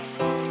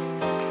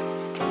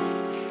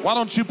Why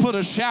don't you put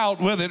a shout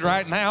with it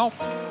right now?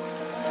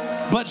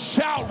 But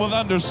shout with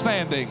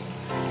understanding.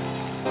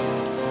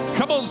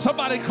 Come on,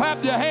 somebody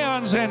clap your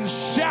hands and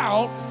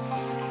shout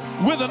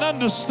with an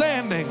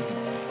understanding.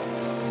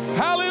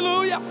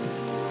 Hallelujah.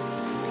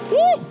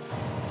 Woo!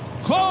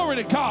 Glory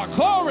to God,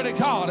 glory to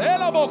God. Woo!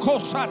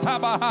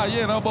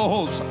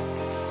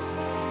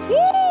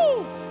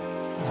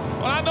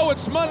 Well, I know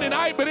it's Monday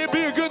night, but it'd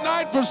be a good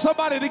night for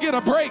somebody to get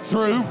a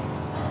breakthrough.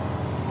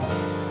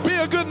 Be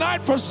a good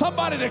night for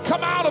somebody to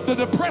come out of the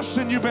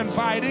depression you've been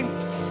fighting.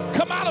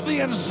 Come out of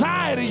the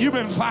anxiety you've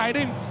been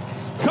fighting.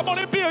 Come on,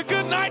 it'd be a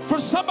good night for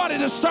somebody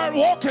to start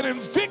walking in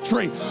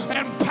victory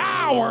and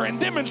power and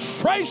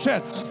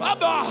demonstration of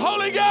the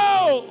Holy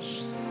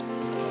Ghost.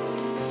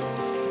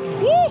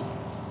 Woo!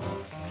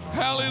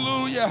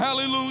 Hallelujah,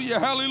 hallelujah,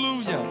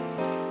 hallelujah.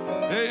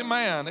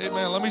 Amen,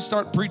 amen. Let me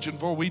start preaching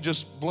before we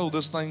just blow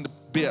this thing to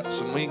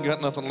bits and we ain't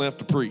got nothing left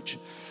to preach.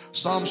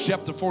 Psalms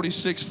chapter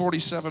 46,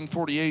 47,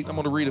 48. I'm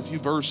going to read a few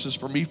verses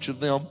from each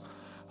of them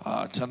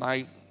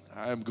tonight.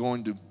 I'm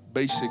going to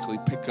basically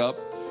pick up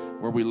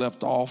where we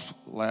left off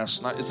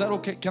last night. Is that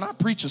okay? Can I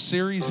preach a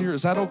series here?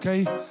 Is that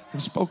okay in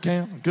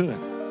Spokane? Good.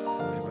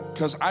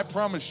 Because I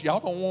promise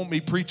y'all don't want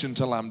me preaching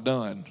till I'm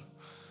done.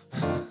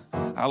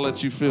 I'll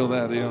let you fill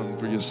that in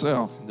for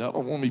yourself. Y'all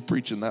don't want me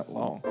preaching that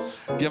long.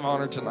 Give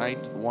honor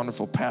tonight to the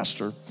wonderful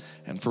pastor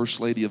and first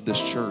lady of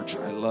this church.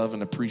 I love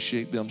and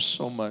appreciate them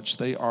so much.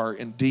 They are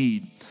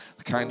indeed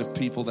the kind of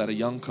people that a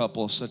young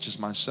couple such as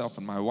myself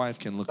and my wife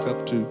can look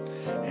up to,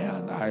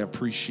 and I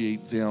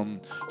appreciate them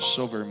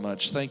so very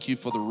much. Thank you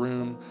for the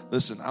room.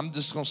 Listen, I'm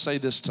just going to say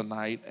this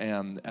tonight,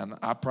 and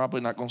I'm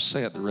probably not going to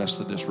say it the rest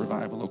of this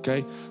revival,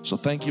 okay? So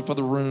thank you for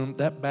the room.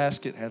 That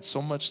basket had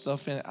so much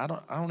stuff in it. I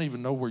don't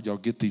even know where y'all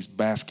get these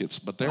baskets,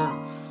 but they're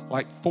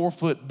like 4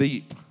 foot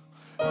deep,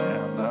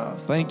 and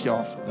thank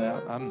y'all for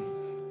that.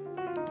 I'm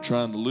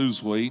trying to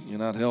lose weight. You're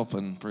not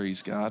helping,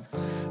 praise God.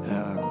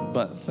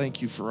 But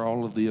thank you for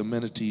all of the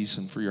amenities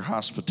and for your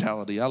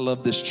hospitality. I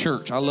love this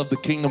church. I love the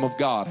kingdom of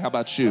God. How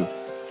about you?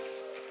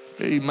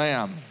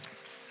 Amen.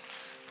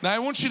 Now, I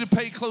want you to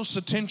pay close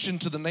attention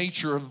to the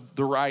nature of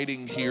the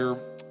writing here.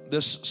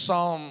 This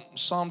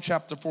Psalm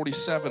chapter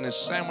 47 is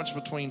sandwiched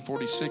between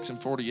 46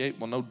 and 48.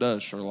 Well, no duh,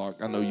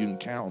 Sherlock. I know you can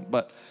count.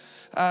 But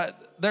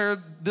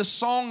this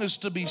song is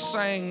to be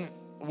sang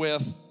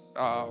with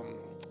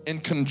in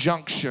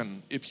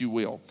conjunction, if you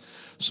will.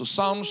 So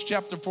Psalms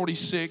chapter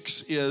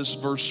 46 is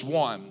verse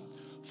 1,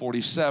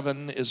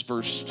 47 is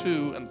verse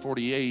 2, and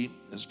 48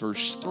 is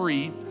verse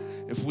 3.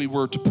 If we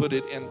were to put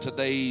it in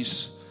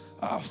today's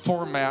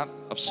format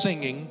of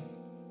singing,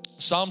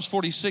 Psalms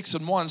 46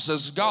 and 1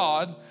 says,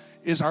 God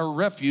is our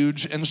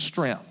refuge and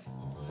strength,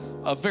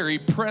 a very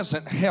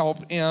present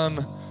help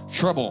in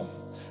trouble.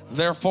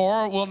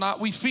 Therefore will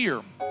not we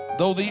fear,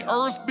 though the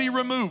earth be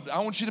removed. I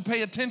want you to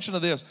pay attention to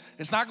this.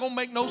 It's not going to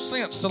make no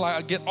sense till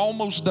I get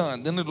almost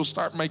done. Then it'll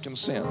start making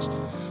sense.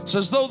 It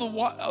says, though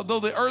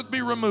the earth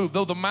be removed,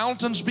 though the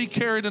mountains be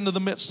carried into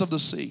the midst of the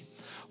sea,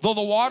 though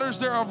the waters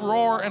thereof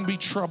roar and be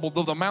troubled,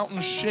 though the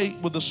mountains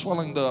shake with the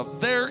swelling thereof,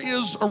 there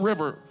is a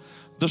river,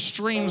 the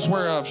streams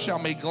whereof shall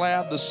make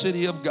glad the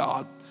city of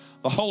God,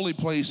 the holy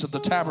place of the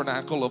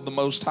tabernacle of the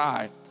Most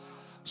High.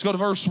 Let's go to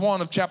verse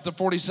 1 of chapter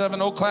 47.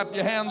 Oh, clap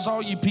your hands,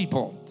 all ye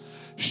people.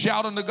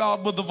 Shout unto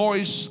God with the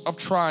voice of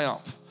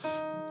triumph.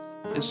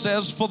 It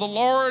says, for the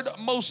Lord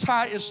Most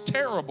High is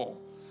terrible.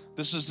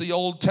 This is the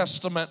Old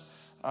Testament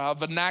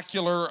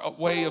vernacular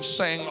way of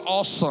saying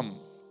awesome.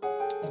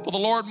 For the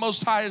Lord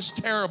Most High is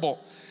terrible.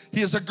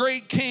 He is a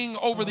great king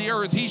over the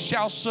earth. He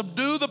shall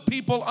subdue the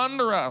people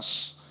under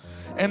us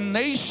and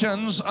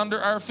nations under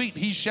our feet.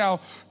 He shall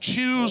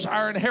choose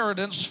our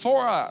inheritance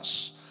for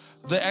us,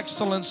 the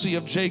excellency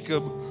of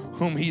Jacob,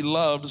 whom he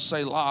loved,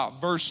 Selah.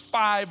 Verse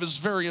 5 is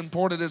very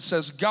important. It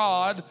says,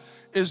 God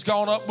is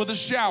gone up with a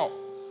shout,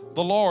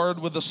 the Lord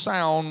with the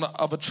sound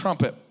of a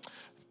trumpet.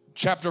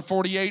 Chapter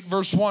 48,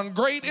 verse 1,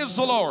 great is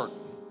the Lord,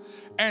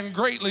 and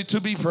greatly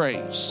to be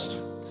praised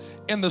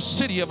in the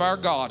city of our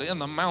God, in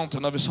the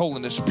mountain of his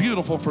holiness.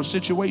 Beautiful for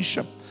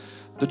situation.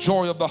 The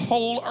joy of the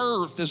whole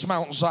earth is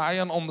Mount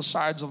Zion on the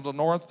sides of the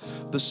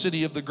north, the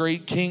city of the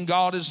great king.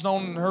 God is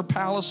known in her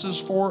palaces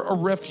for a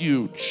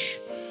refuge.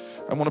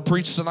 I want to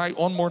preach tonight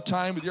one more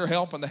time with your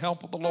help and the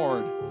help of the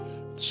Lord.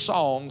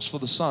 Songs for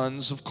the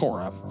sons of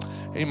Korah.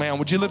 Amen.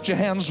 Would you lift your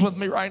hands with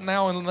me right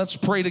now and let's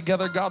pray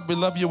together. God, we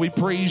love you. We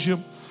praise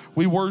you.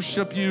 We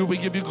worship you. We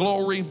give you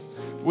glory.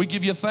 We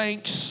give you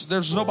thanks.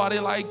 There's nobody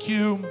like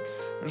you.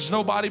 There's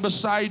nobody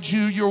beside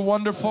you. You're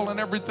wonderful in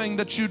everything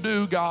that you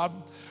do, God.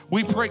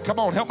 We pray. Come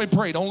on, help me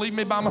pray. Don't leave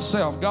me by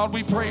myself. God,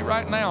 we pray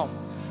right now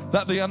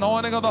that the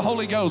anointing of the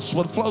Holy Ghost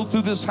would flow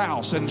through this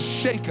house and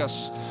shake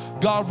us.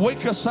 God,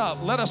 wake us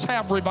up. Let us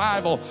have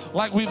revival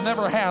like we've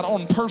never had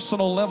on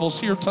personal levels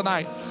here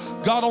tonight.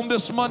 God, on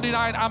this Monday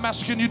night, I'm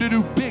asking you to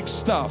do big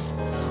stuff.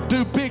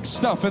 Do big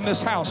stuff in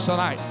this house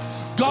tonight.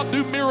 God,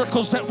 do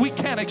miracles that we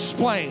can't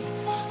explain.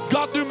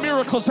 God, do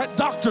miracles that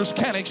doctors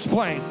can't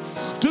explain.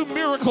 Do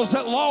miracles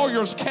that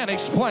lawyers can't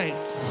explain.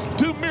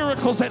 do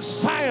miracles that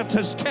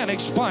scientists can't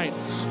explain.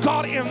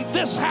 God, in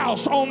this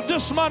house on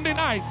this Monday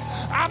night,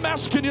 I'm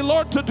asking you,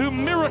 Lord, to do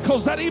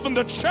miracles that even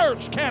the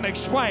church can't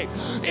explain.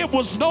 It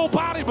was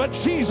nobody but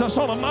Jesus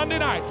on a Monday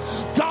night.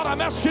 God, I'm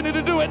asking you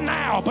to do it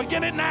now.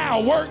 Begin it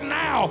now. Work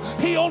now.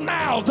 Heal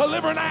now.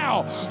 Deliver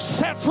now.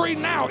 Set free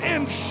now.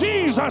 In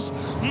Jesus'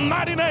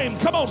 mighty name.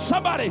 Come on,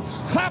 somebody,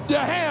 clap your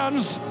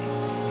hands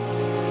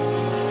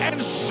and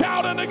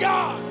shout unto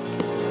God.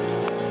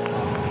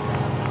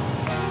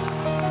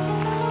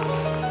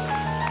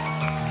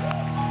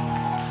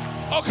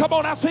 Oh, come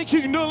on, I think you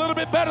can do a little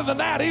bit better than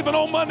that, even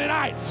on Monday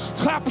night.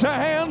 Clap your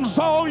hands,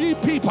 all ye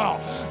people,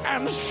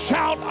 and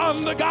shout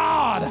unto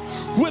God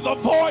with a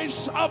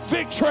voice of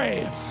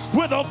victory,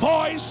 with a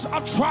voice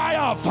of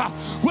triumph,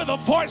 with a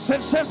voice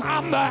that says,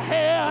 I'm the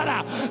head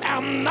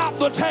and not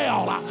the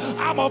tail.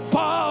 I'm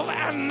above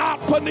and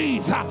not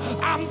beneath.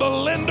 I'm the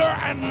lender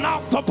and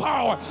not the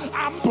borrower.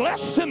 I'm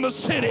blessed in the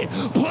city,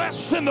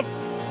 blessed in the...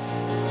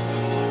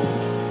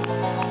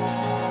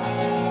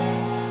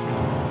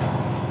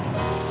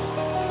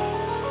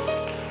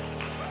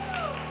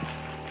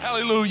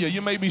 Hallelujah.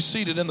 You may be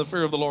seated in the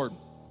fear of the Lord.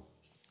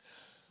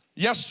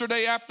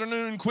 Yesterday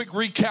afternoon, quick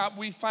recap,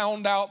 we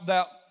found out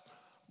that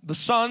the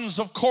sons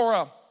of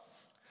Korah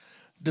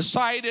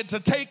decided to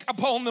take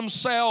upon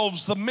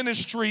themselves the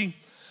ministry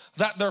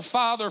that their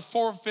father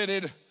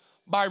forfeited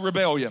by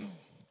rebellion.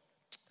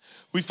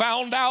 We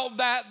found out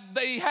that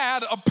they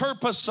had a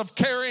purpose of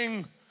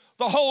carrying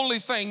the holy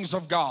things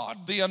of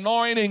God, the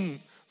anointing,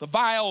 the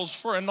vials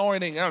for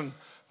anointing, and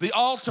the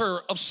altar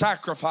of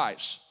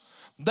sacrifice.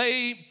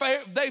 They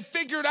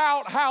figured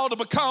out how to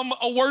become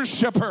a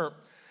worshiper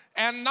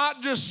and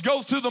not just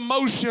go through the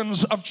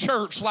motions of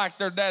church like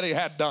their daddy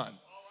had done.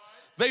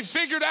 They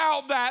figured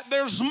out that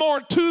there's more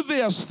to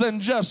this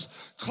than just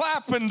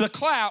clapping to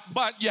clap,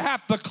 but you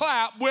have to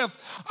clap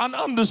with an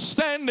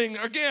understanding.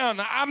 Again,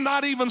 I'm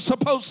not even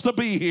supposed to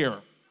be here.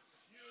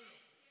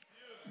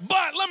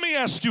 But let me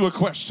ask you a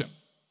question.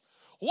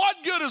 What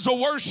good is a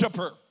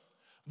worshiper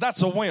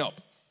that's a wimp?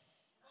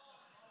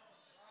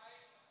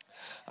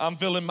 I'm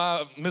feeling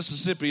my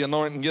Mississippi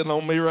anointing getting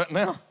on me right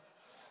now.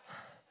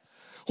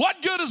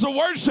 What good is a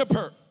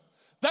worshiper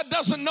that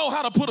doesn't know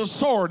how to put a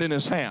sword in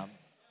his hand?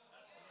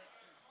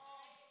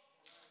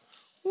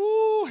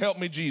 Ooh, help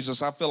me,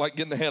 Jesus. I feel like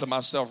getting ahead of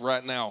myself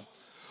right now.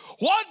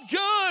 What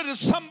good is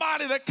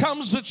somebody that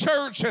comes to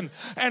church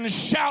and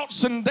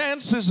shouts and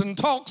dances and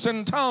talks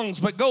in tongues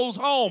but goes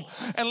home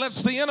and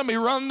lets the enemy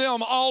run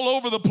them all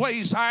over the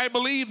place? I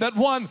believe that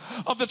one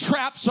of the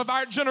traps of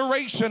our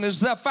generation is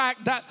the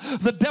fact that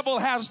the devil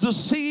has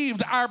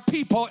deceived our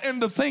people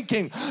into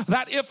thinking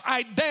that if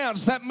I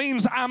dance, that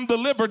means I'm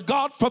delivered.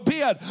 God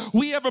forbid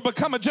we ever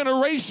become a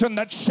generation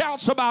that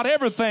shouts about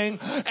everything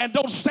and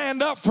don't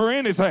stand up for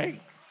anything.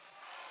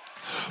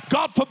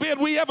 God forbid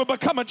we ever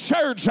become a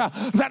church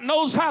that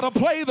knows how to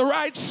play the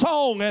right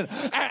song and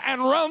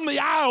run the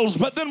aisles,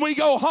 but then we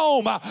go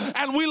home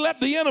and we let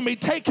the enemy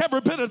take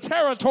every bit of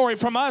territory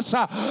from us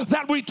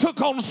that we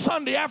took on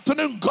Sunday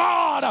afternoon.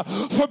 God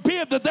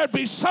forbid that there'd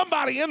be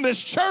somebody in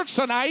this church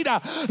tonight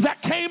that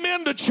came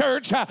into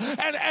church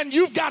and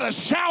you've got a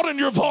shout in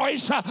your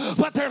voice,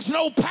 but there's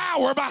no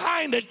power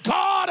behind it.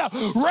 God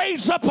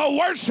raised up a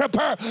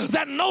worshiper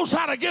that knows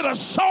how to get a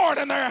sword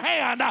in their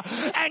hand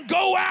and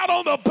go out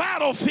on the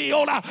battlefield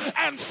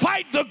and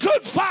fight the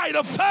good fight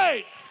of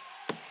faith.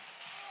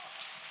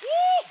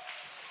 Woo!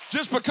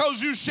 Just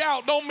because you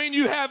shout don't mean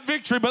you have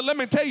victory, but let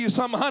me tell you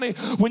something, honey.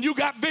 When you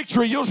got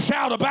victory, you'll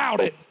shout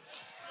about it.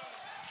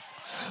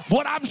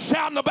 What I'm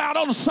shouting about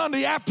on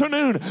Sunday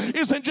afternoon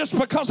isn't just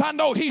because I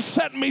know He's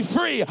setting me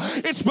free.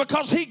 It's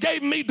because He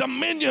gave me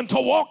dominion to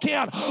walk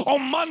in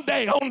on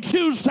Monday, on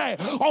Tuesday,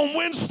 on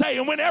Wednesday,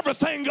 and when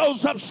everything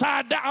goes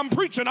upside down. I'm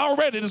preaching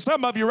already to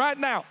some of you right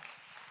now.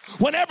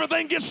 When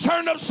everything gets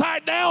turned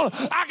upside down,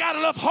 I got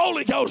enough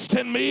Holy Ghost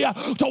in me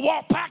to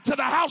walk back to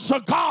the house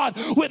of God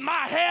with my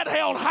head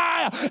held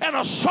high and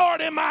a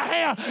sword in my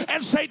hand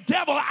and say,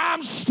 devil,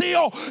 I'm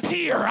still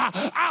here.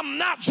 I'm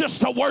not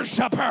just a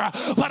worshiper,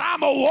 but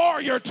I'm a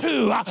warrior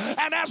too.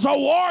 And as a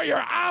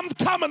warrior, I'm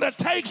coming to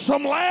take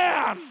some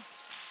land.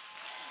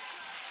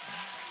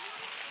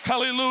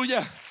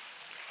 Hallelujah.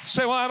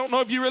 Say, well, I don't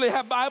know if you really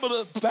have Bible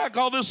to back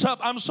all this up.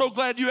 I'm so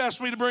glad you asked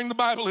me to bring the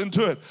Bible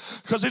into it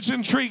because it's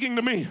intriguing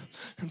to me.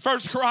 In 1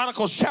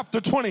 Chronicles chapter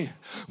 20,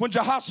 when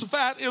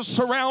Jehoshaphat is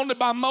surrounded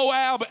by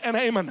Moab and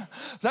Ammon,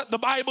 that the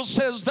Bible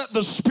says that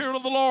the Spirit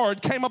of the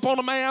Lord came upon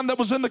a man that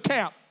was in the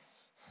camp.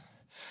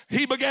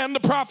 He began to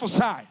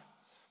prophesy.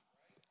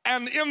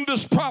 And in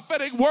this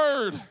prophetic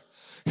word,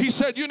 he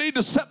said, you need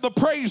to set the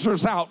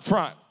praisers out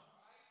front.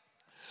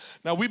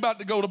 Now, we about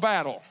to go to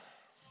battle.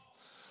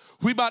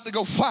 We about to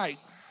go fight.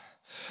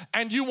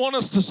 And you want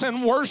us to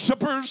send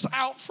worshipers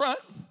out front?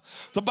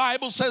 The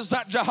Bible says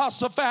that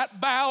Jehoshaphat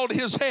bowed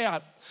his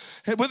head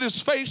with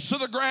his face to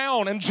the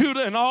ground, and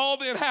Judah and all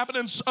the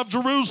inhabitants of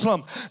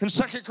Jerusalem. In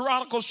 2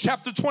 Chronicles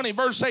chapter 20,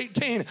 verse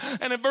 18,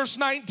 and in verse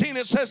 19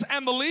 it says,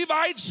 and the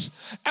Levites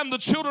and the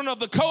children of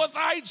the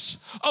Kohathites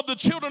of the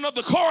children of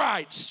the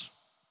Korahites.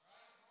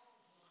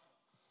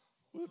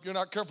 If you're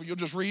not careful, you'll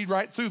just read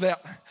right through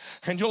that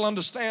and you'll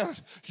understand.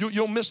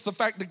 You'll miss the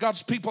fact that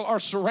God's people are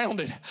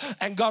surrounded.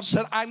 And God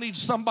said, I need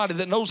somebody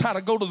that knows how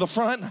to go to the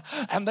front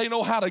and they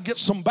know how to get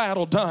some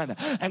battle done.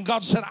 And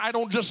God said, I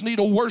don't just need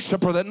a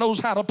worshiper that knows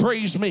how to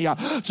praise me.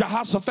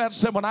 Jehoshaphat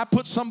said, when I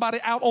put somebody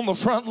out on the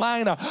front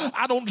line,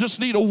 I don't just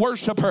need a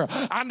worshiper.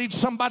 I need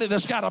somebody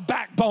that's got a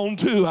backbone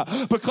too.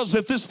 Because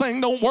if this thing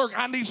don't work,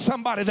 I need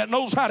somebody that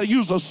knows how to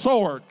use a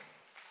sword.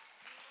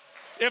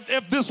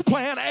 If this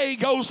plan A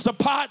goes to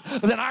pot,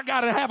 then I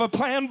got to have a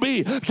plan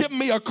B. Give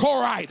me a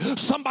Korah,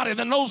 somebody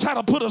that knows how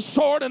to put a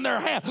sword in their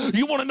hand.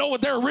 You want to know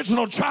what their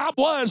original job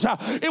was?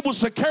 It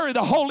was to carry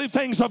the holy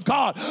things of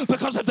God.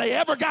 Because if they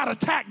ever got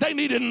attacked, they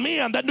needed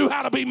men that knew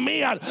how to be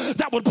men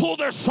that would pull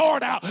their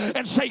sword out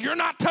and say, you're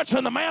not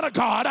touching the man of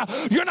God.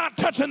 You're not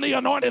touching the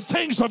anointed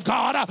things of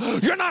God.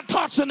 You're not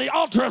touching the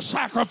altar of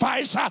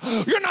sacrifice.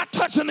 You're not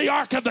touching the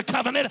Ark of the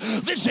Covenant.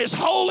 This is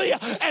holy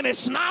and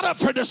it's not up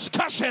for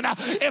discussion.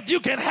 If you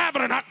can have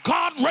it or not.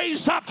 God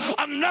raised up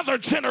another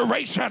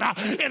generation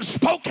in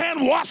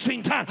Spokane,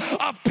 Washington,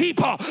 of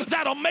people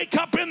that'll make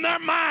up in their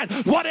mind,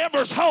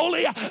 whatever's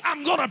holy,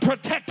 I'm going to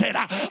protect it.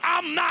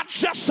 I'm not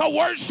just a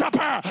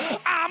worshiper,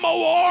 I'm a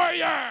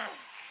warrior.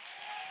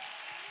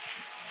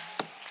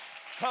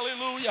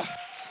 Hallelujah.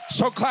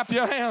 So clap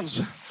your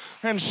hands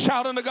and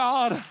shout unto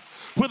God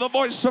with a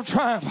voice of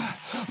triumph,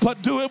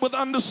 but do it with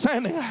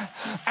understanding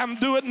and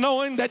do it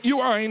knowing that you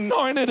are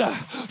anointed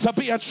to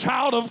be a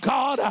child of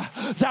God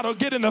that'll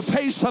get in the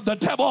face of the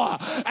devil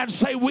and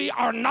say, we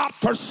are not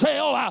for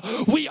sale,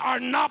 we are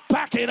not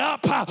backing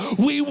up,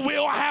 we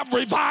will have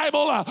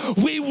revival,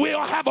 we will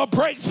have a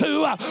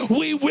breakthrough,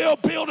 we will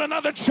build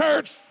another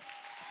church.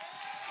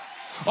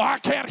 Oh, I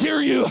can't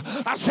hear you.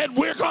 I said,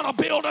 we're going to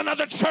build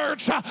another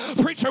church.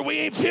 Preacher, we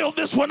ain't filled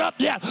this one up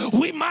yet.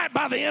 We might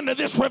by the end of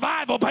this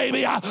revival,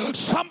 baby.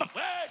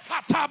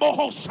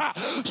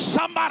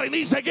 Somebody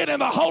needs to get in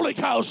the Holy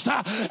Ghost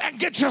and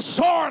get your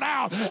sword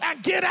out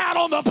and get out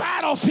on the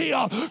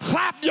battlefield.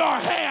 Clap your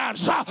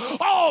hands,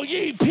 all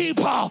ye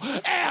people,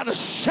 and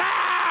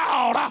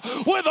shout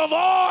with a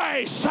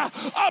voice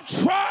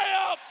of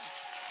triumph.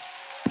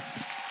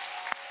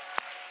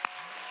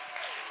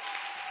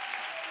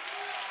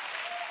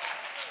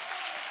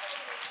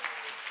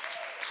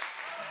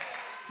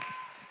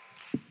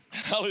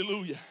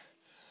 Hallelujah.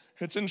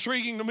 It's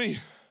intriguing to me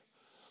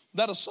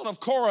that a son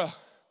of Korah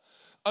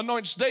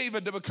anoints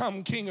David to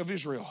become king of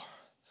Israel.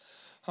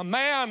 A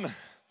man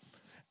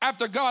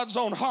after God's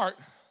own heart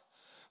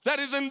that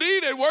is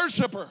indeed a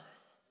worshiper.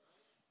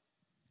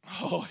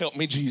 Oh, help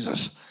me,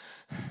 Jesus.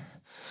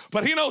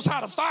 But he knows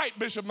how to fight,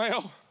 Bishop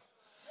Mel.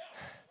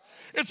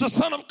 It's a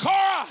son of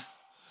Korah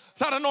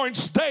that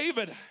anoints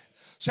David.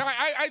 See,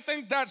 I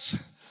think that's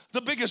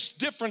the biggest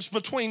difference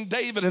between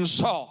David and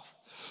Saul.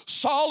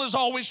 Saul is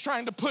always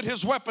trying to put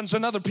his weapons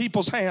in other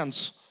people's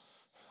hands.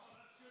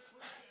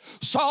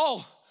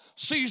 Saul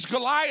sees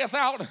Goliath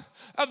out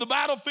of the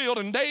battlefield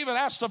and David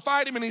asked to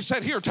fight him and he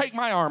said, here, take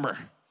my armor.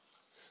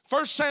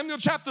 1 Samuel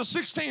chapter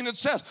 16, it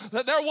says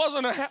that there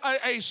wasn't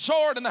a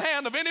sword in the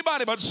hand of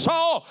anybody but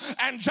Saul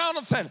and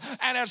Jonathan.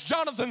 And as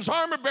Jonathan's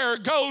armor bearer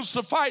goes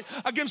to fight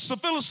against the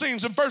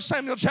Philistines in 1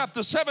 Samuel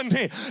chapter 17,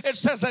 it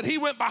says that he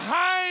went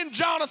behind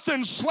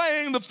Jonathan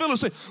slaying the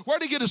Philistines. Where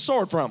did he get his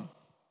sword from?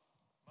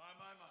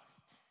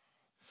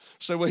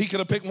 Say, well, he could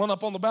have picked one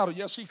up on the battle.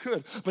 Yes, he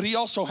could. But he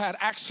also had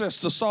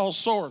access to Saul's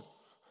sword.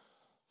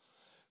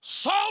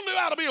 Saul knew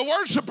how to be a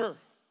worshiper.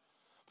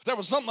 But there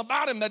was something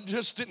about him that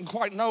just didn't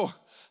quite know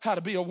how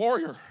to be a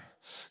warrior.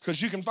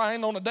 Because you can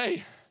find on a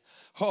day,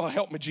 oh,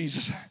 help me,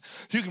 Jesus.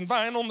 You can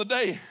find on the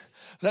day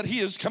that he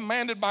is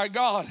commanded by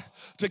God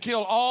to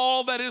kill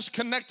all that is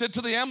connected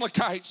to the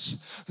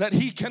Amalekites, that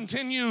he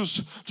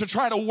continues to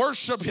try to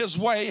worship his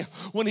way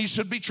when he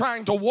should be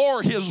trying to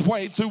war his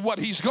way through what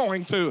he's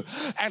going through.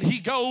 And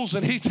he goes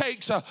and he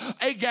takes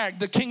Agag,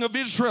 the king of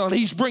Israel, and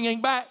he's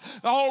bringing back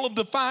all of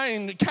the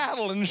fine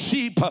cattle and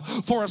sheep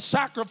for a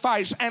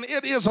sacrifice. And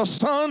it is a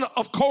son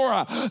of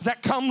Korah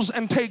that comes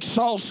and takes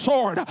Saul's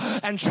sword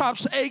and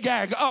chops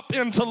Agag up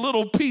into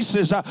little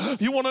pieces.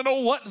 You want to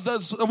know what's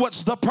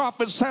the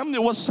prophet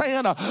Samuel was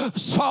saying?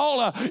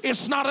 Saul,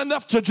 it's not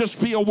enough to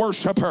just be a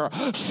worshiper.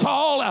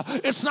 Saul,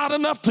 it's not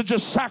enough to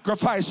just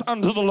sacrifice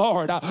unto the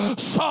Lord.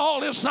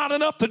 Saul, it's not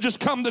enough to just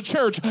come to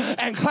church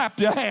and clap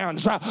your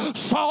hands.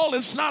 Saul,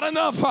 it's not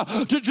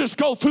enough to just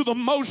go through the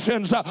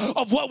motions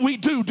of what we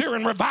do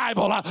during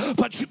revival.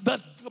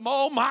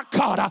 Oh my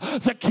God,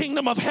 the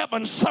kingdom of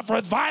heaven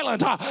suffereth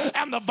violent,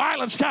 and the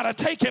violence got to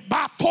take it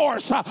by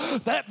force.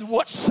 That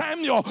what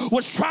Samuel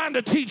was trying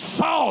to teach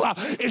Saul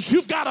is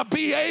you've got to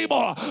be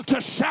able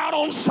to shout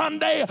on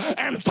Sunday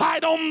and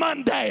fight on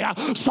Monday.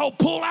 So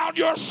pull out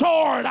your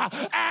sword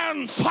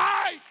and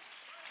fight.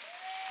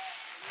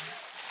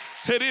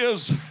 It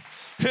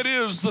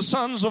is the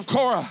sons of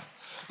Korah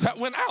that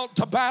went out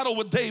to battle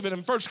with David in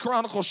 1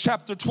 Chronicles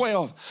chapter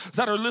 12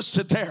 that are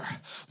listed there.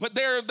 But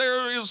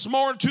there is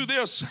more to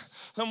this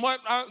than what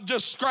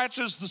just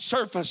scratches the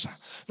surface.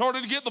 In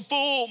order to get the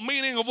full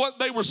meaning of what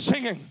they were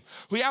singing,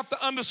 we have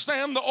to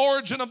understand the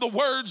origin of the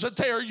words that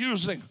they are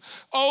using.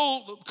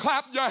 Oh,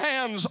 clap your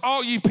hands,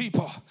 all ye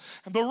people.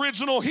 And the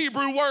original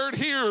Hebrew word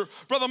here,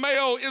 Brother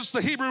Mayo, is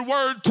the Hebrew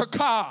word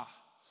takah.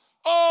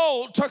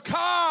 Oh,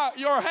 takah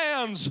your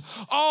hands,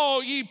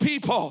 all ye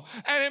people.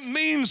 And it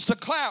means to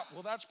clap.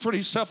 Well, that's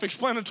pretty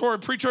self-explanatory,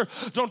 preacher,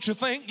 don't you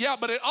think? Yeah,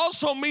 but it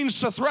also means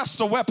to thrust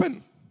a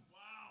weapon.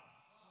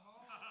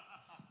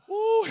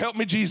 Ooh, help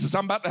me, Jesus.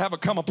 I'm about to have a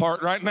come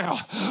apart right now.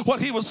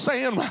 What he was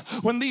saying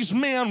when these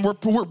men were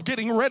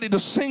getting ready to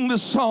sing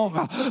this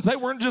song, they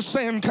weren't just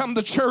saying, come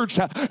to church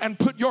and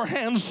put your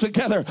hands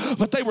together.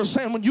 But they were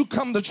saying, when you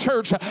come to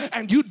church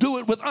and you do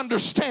it with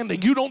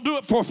understanding, you don't do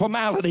it for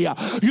formality.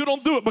 You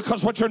don't do it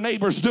because what your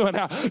neighbor's doing.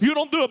 You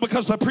don't do it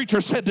because the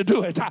preacher said to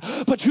do it.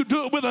 But you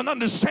do it with an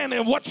understanding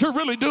of what you're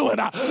really doing.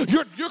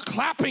 You're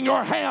clapping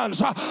your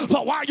hands.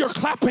 But while you're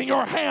clapping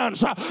your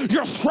hands,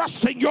 you're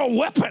thrusting your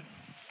weapon.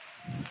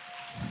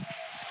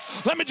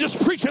 Let me just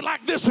preach it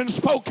like this in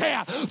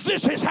Spokane.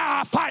 This is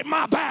how I fight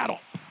my battle.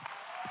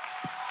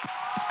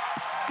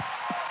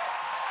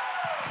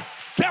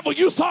 Devil,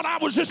 you thought I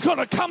was just going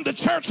to come to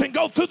church and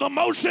go through the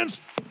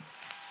motions?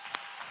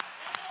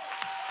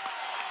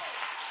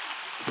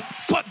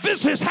 But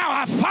this is how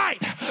I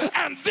fight,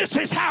 and this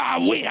is how I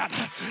win.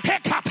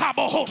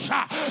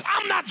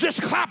 I'm not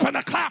just clapping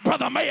to clap,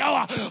 Brother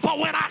Mayo, but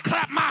when I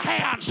clap my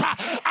hands,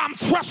 I'm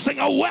thrusting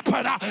a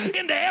weapon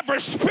into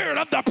every spirit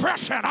of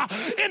depression,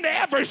 into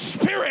every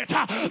spirit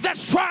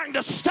that's trying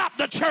to stop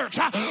the church.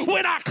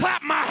 When I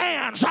clap my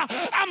hands,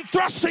 I'm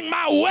thrusting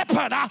my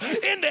weapon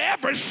into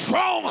every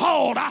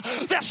stronghold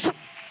that's...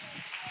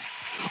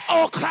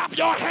 Oh, clap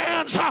your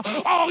hands,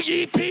 all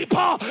ye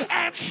people,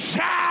 and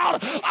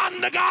shout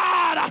unto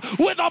God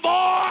with a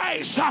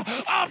voice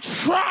of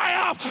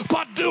triumph,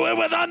 but do it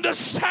with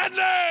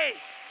understanding.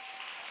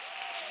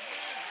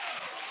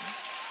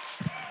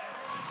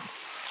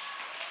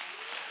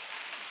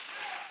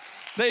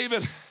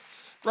 David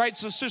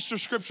writes a sister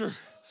scripture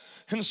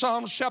in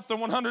Psalms chapter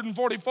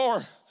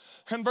 144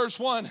 and verse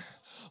 1.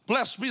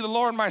 Blessed be the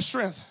Lord my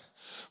strength,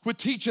 which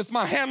teacheth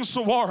my hands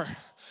to war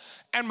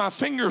and my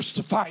fingers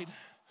to fight.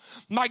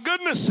 My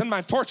goodness and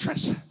my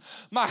fortress,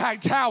 my high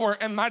tower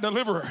and my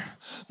deliverer,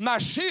 my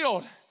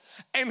shield,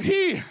 and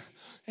he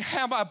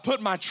have I put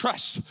my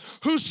trust,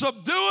 who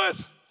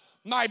subdueth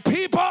my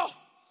people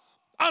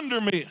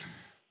under me.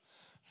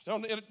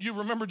 Don't you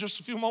remember just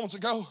a few moments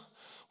ago,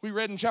 we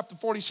read in chapter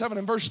 47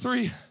 and verse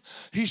 3,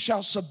 he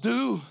shall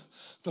subdue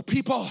the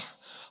people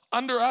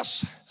under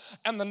us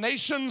and the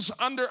nations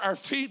under our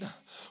feet.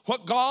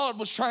 What God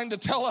was trying to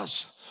tell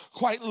us,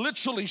 quite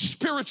literally,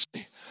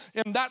 spiritually,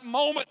 in that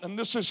moment, and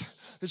this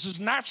is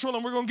natural,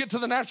 and we're going to get to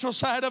the natural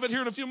side of it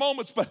here in a few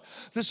moments, but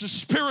this is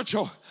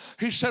spiritual.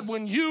 He said,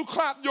 when you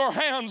clap your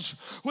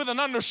hands with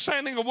an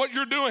understanding of what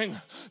you're doing,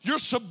 you're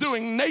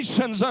subduing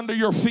nations under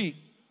your feet.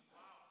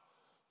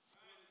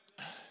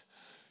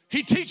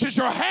 He teaches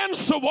your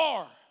hands to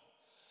war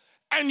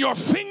and your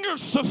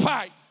fingers to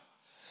fight,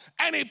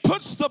 and he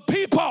puts the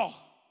people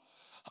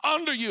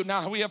under you.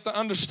 Now we have to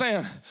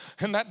understand,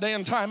 in that day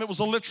and time, it was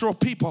a literal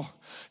people.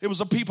 It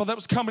was a people that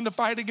was coming to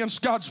fight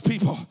against God's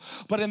people.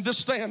 But in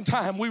this day and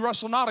time, we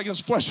wrestle not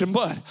against flesh and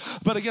blood,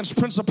 but against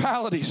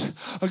principalities,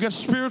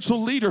 against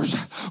spiritual leaders.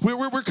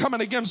 We're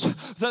coming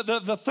against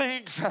the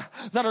things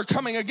that are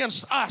coming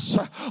against us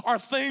are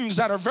things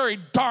that are very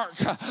dark,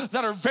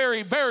 that are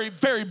very, very,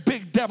 very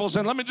big devils.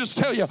 And let me just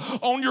tell you,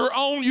 on your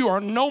own, you are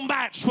no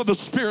match for the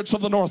spirits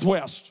of the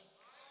Northwest.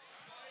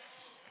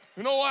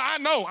 You know what? I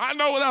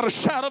know without a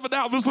shadow of a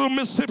doubt, this little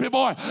Mississippi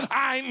boy,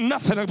 I ain't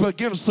nothing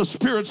against the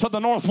spirits of the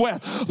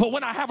Northwest. But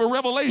when I have a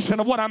revelation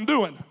of what I'm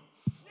doing,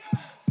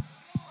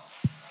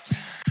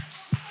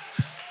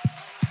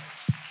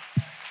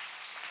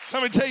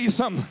 let me tell you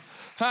something.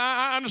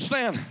 I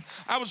understand.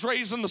 I was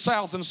raised in the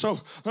South, and so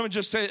let me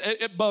just tell you,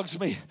 it bugs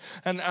me.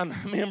 And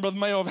me and Brother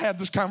Mayo have had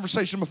this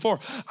conversation before.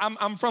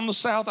 I'm from the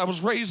South. I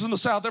was raised in the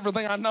South.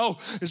 Everything I know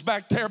is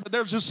back there. But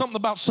there's just something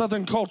about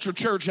Southern culture,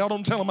 church. Y'all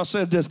don't tell them I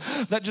said this.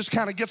 That just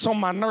kind of gets on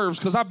my nerves,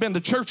 because I've been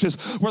to churches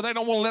where they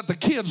don't want to let the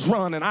kids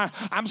run. And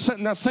I'm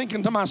sitting there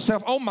thinking to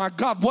myself, oh my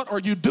God, what are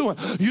you doing?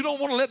 You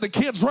don't want to let the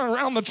kids run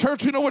around the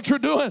church. You know what you're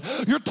doing?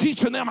 You're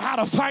teaching them how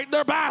to fight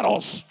their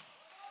battles.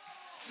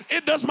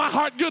 It does my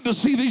heart good to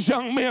see these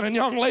young men and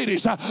young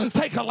ladies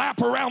take a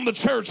lap around the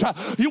church.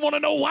 You want to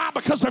know why?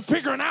 Because they're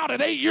figuring out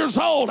at 8 years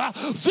old,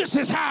 this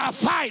is how I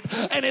fight.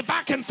 And if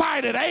I can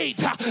fight at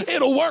 8,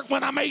 it'll work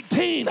when I'm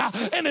 18,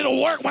 and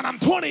it'll work when I'm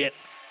 20.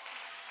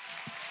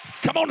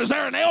 Come on, is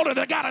there an elder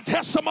that got a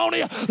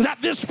testimony that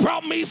this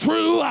brought me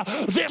through,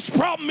 this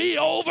brought me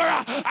over?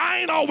 I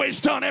ain't always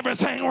done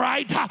everything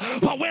right,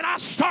 but when I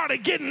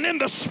started getting in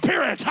the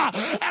spirit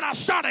and I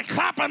started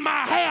clapping my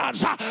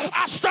hands,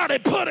 I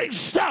started putting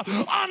stuff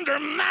under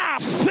my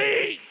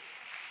feet.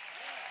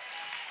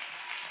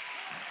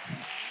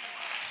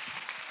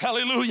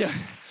 Hallelujah.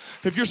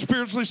 If you're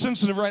spiritually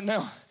sensitive right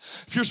now,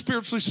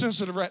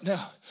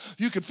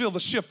 you can feel the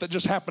shift that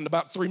just happened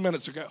about 3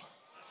 minutes ago.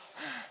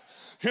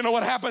 You know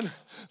what happened?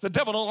 The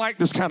devil don't like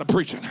this kind of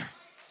preaching.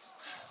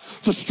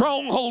 The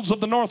strongholds of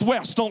the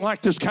Northwest don't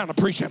like this kind of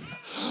preaching,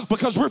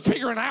 because we're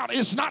figuring out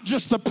it's not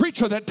just the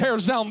preacher that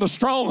tears down the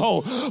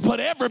stronghold, but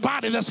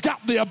everybody that's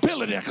got the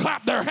ability to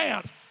clap their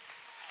hands.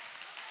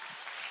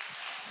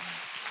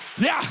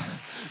 Yeah,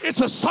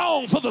 it's a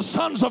song for the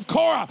sons of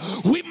Korah.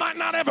 We might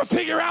not ever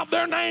figure out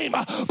their name,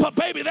 but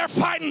baby, they're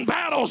fighting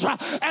battles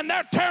and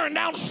they're tearing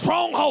down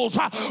strongholds.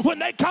 When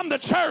they come to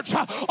church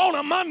on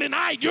a Monday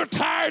night, you're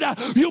tired,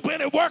 you've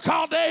been at work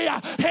all day,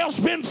 hell's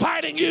been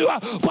fighting you,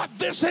 but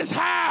this is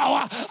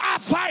how I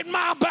fight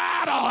my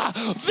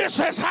battle.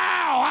 This is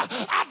how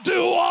I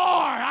do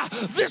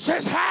war. This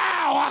is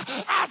how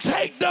I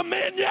take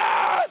dominion.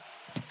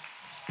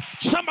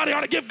 Somebody ought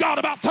to give God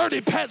about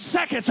 30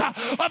 seconds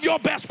of your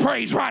best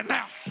praise right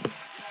now.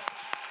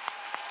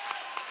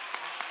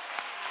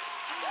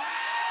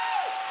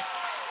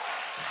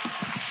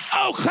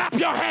 Oh, clap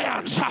your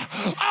hands,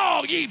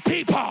 all ye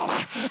people,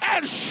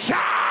 and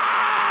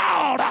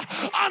shout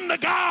unto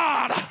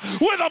God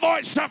with a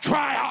voice of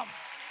triumph.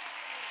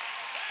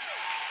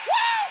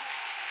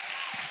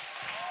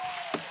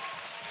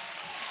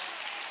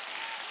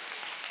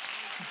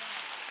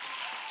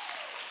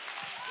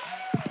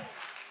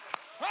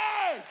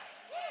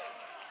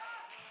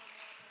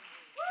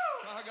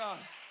 God.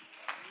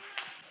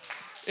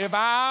 If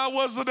I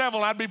was the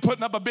devil, I'd be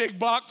putting up a big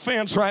block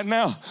fence right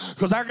now,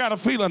 because I got a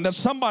feeling that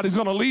somebody's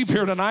going to leave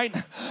here tonight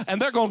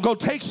and they're going to go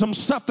take some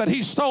stuff that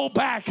he stole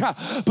back.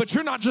 But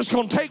you're not just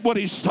going to take what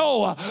he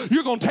stole.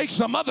 You're going to take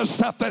some other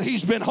stuff that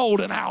he's been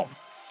holding out.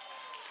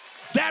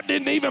 That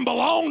didn't even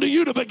belong to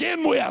you to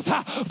begin with,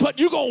 but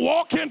you're going to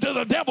walk into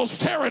the devil's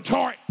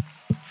territory.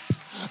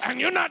 And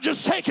you're not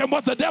just taking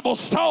what the devil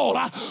stole,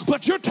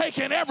 but you're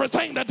taking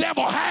everything the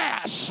devil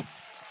has.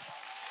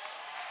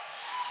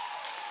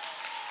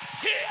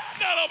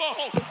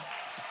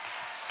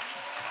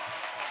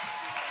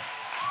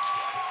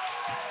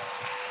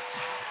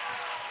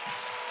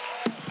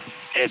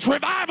 It's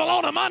revival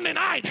on a Monday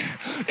night.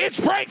 It's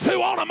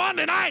breakthrough on a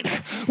Monday night.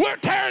 We're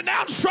tearing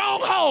down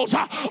strongholds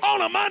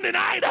on a Monday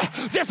night.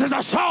 This is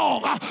a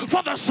song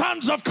for the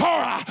sons of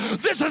Korah.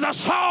 This is a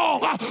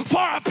song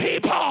for a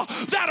people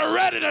that are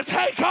ready to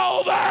take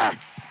over.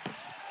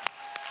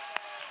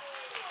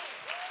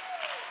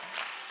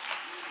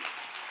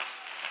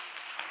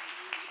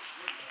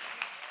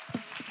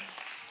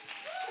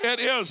 It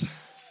is.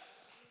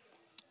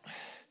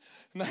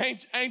 In the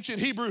ancient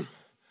Hebrew,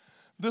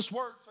 this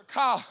word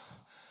takah,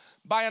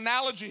 by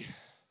analogy,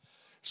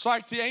 it's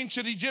like the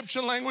ancient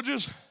Egyptian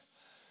languages.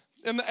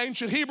 In the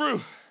ancient Hebrew,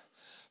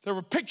 there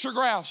were picture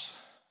graphs.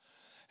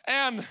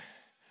 And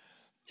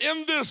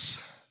in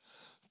this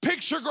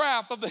picture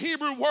graph of the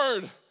Hebrew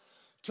word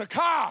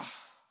takah,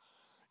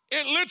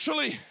 it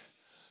literally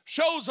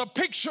shows a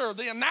picture,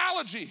 the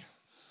analogy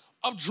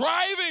of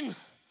driving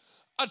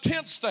a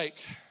tent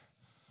stake.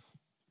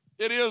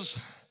 It is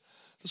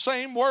the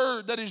same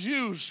word that is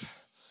used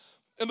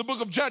in the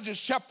book of Judges,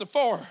 chapter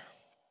 4,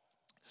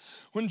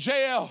 when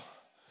Jael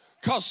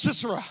calls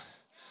Sisera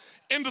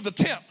into the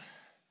tent.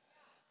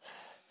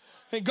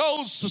 He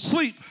goes to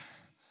sleep.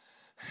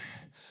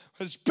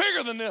 But it's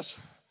bigger than this.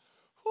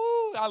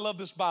 Woo, I love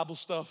this Bible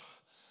stuff.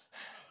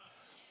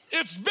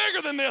 It's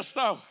bigger than this,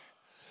 though.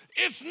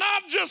 It's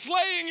not just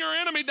laying your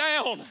enemy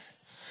down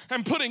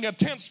and putting a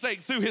tent stake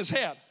through his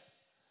head.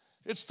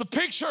 It's the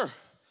picture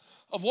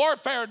of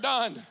warfare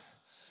done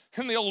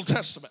in the Old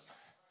Testament.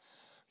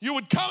 You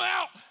would come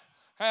out,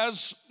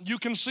 as you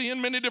can see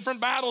in many different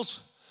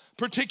battles,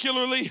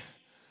 particularly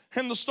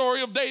in the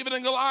story of David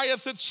and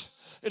Goliath. It's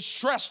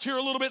stressed here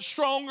a little bit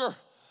stronger,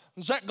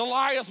 is that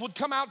Goliath would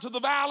come out to the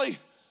valley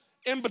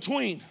in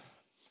between.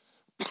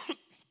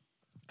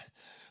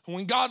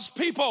 When God's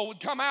people would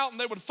come out and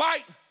they would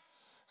fight,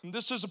 and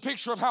this is a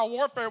picture of how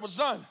warfare was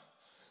done.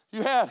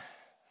 You had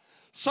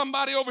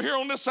somebody over here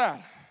on this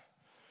side,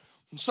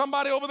 and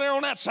somebody over there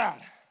on that side.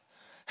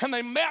 And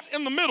they met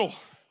in the middle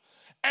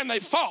and they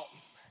fought.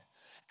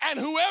 And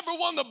whoever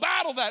won the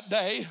battle that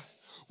day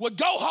would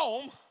go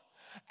home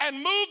and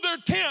move their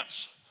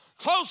tents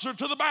closer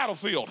to the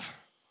battlefield.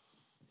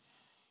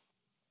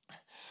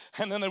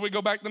 And then they would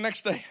go back the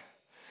next day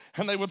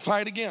and they would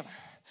fight again.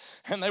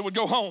 And they would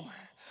go home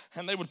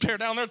and they would tear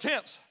down their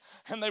tents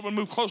and they would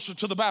move closer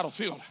to the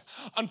battlefield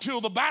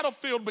until the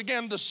battlefield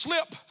began to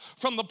slip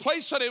from the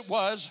place that it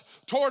was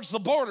towards the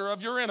border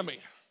of your enemy.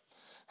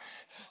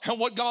 And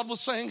what God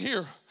was saying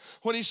here,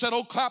 when he said,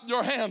 oh, clap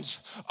your hands,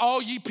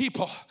 all ye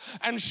people,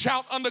 and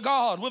shout unto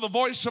God with a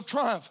voice of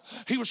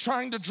triumph. He was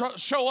trying to draw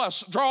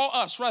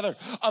us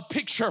a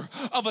picture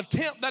of a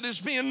tent that is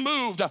being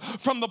moved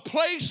from the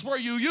place where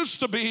you used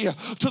to be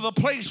to the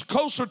place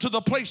closer to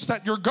the place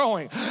that you're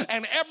going.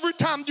 And every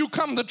time you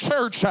come to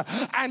church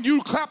and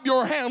you clap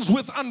your hands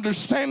with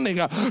understanding,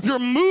 you're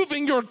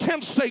moving your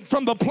tent stake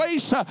from the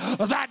place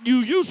that you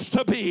used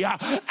to be,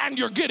 and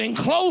you're getting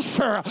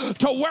closer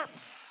to where...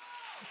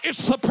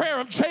 It's the prayer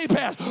of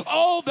Jabez.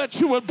 Oh, that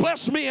you would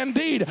bless me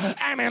indeed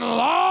and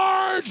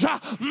enlarge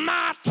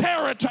my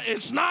territory.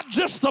 It's not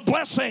just the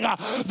blessing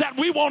that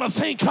we want to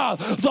think of.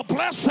 The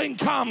blessing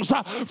comes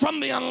from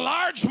the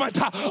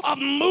enlargement of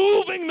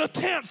moving the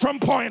tent from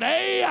point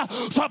A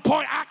to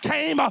point. I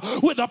came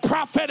with a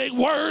prophetic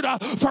word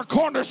for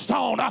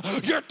Cornerstone.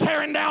 You're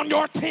tearing down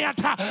your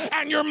tent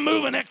and you're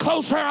moving it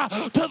closer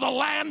to the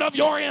land of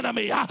your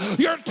enemy.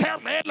 You're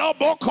tearing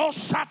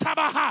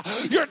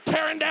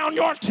down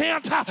your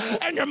tent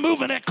and you're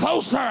moving it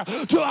closer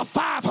to a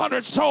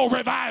 500 soul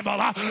revival.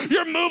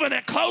 You're moving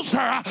it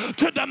closer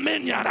to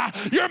dominion.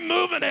 You're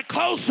moving it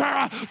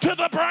closer to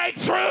the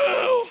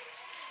breakthrough.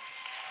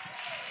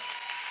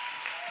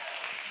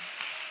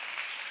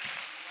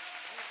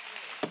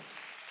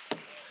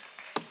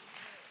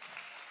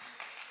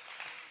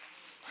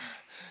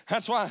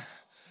 That's why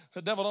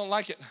the devil don't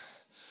like it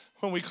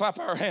when we clap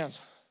our hands.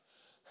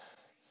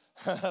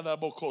 That's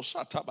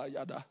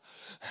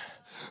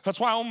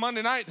why on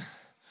Monday night,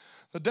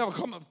 the devil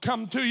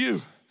come to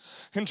you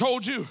and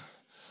told you,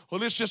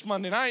 well, it's just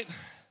Monday night.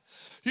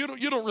 You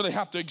don't really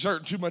have to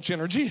exert too much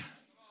energy.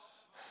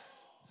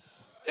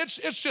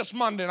 It's just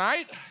Monday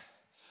night.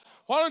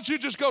 Why don't you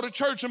just go to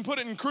church and put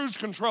it in cruise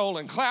control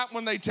and clap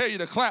when they tell you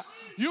to clap?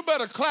 You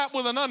better clap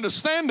with an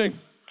understanding.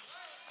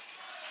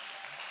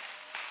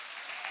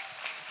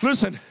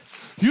 Listen,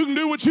 you can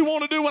do what you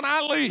want to do when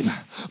I leave,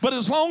 but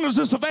as long as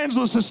this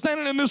evangelist is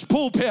standing in this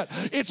pulpit,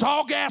 it's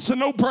all gas and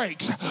no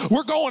brakes.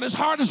 We're going as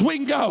hard as we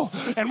can go,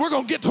 and we're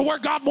going to get to where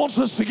God wants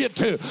us to get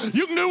to.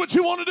 You can do what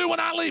you want to do when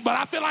I leave, but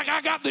I feel like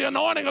I got the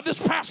anointing of this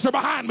pastor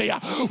behind me.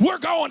 We're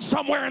going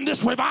somewhere in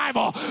this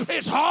revival.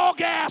 It's all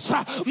gas,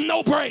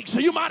 no brakes.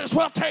 You might as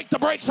well take the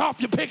brakes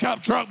off your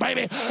pickup truck,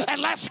 baby,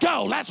 and let's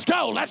go.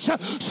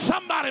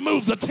 Somebody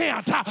move the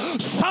tent.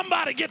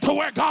 Somebody get to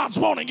where God's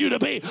wanting you to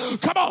be.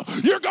 Come on,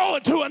 you're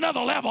going to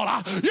another level.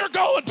 You're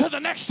going to the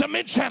next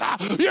dimension.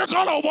 You're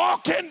going to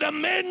walk in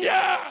dominion.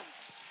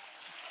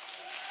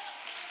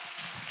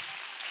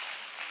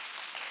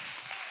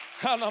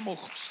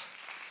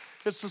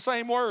 It's the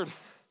same word.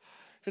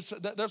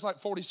 There's like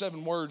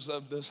 47 words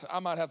of this. I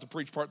might have to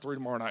preach part 3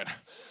 tomorrow night.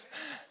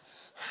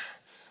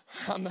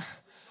 I'm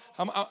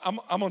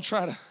going to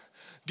try to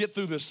get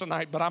through this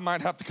tonight, but I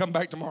might have to come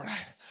back tomorrow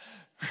night.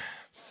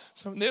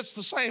 So it's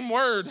the same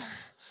word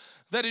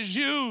that is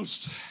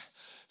used.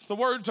 It's the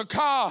word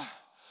takah.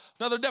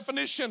 Another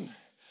definition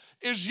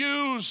is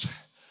used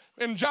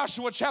in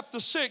Joshua chapter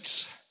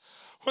 6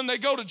 when they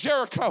go to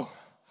Jericho,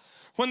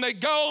 when they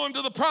go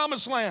into the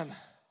promised land.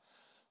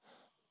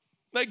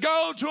 They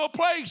go to a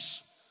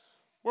place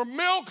where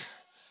milk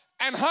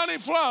and honey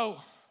flow.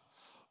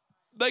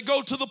 They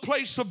go to the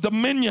place of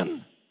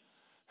dominion.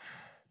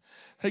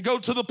 They go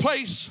to the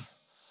place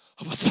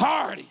of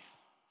authority.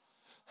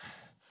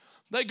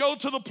 They go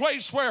to the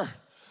place where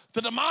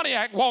the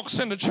demoniac walks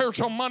into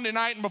church on Monday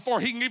night, and before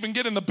he can even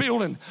get in the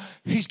building,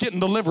 he's getting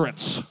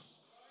deliverance.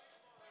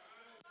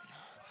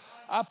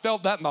 I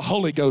felt that in the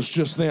Holy Ghost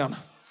just then.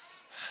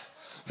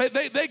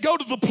 They go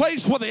to the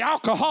place where the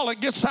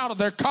alcoholic gets out of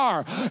their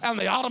car and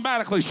they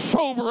automatically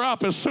sober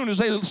up as soon as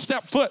they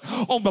step foot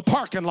on the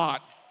parking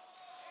lot.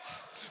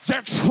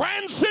 They're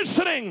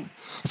transitioning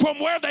from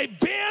where they've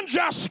been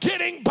just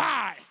getting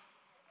by.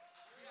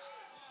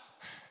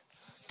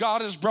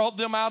 God has brought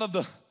them out of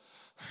the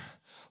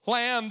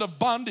land of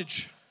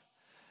bondage.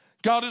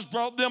 God has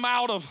brought them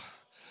out of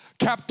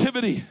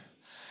captivity.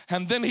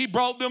 And then he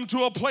brought them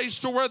to a place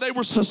to where they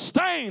were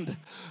sustained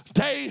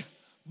day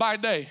by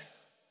day.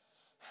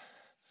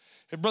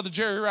 If Brother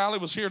Jerry Riley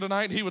was here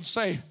tonight, he would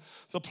say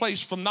the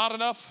place from not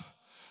enough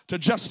to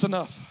just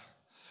enough.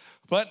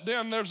 But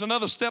then there's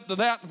another step to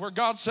that where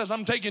God says,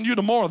 I'm taking you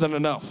to more than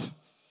enough.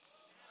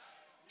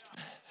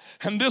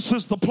 And this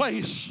is the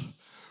place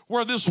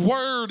where this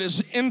word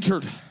is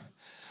entered.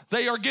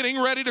 They are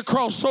getting ready to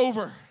cross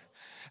over.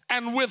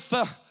 And with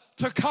the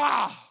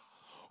takah,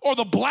 or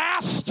the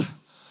blast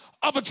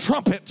of a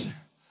trumpet,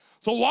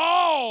 the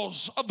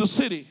walls of the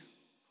city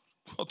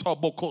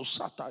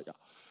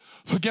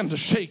began to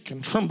shake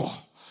and tremble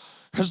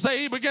as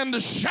they began to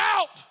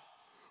shout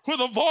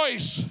with a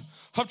voice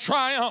of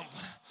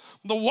triumph.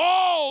 The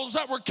walls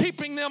that were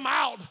keeping them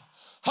out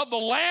of the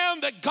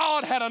land that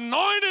God had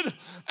anointed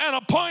and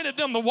appointed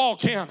them to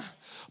walk in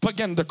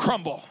began to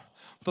crumble.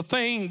 The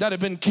thing that had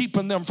been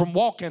keeping them from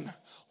walking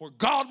where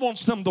God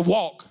wants them to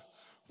walk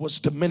was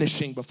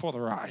diminishing before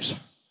their eyes.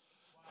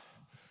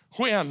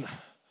 When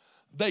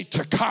they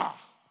takah.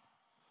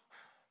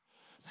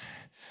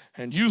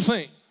 And you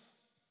think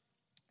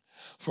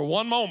for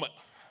one moment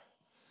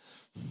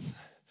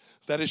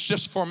that it's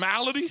just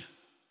formality.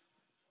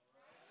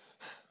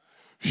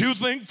 You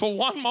think for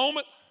one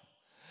moment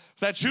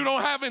that you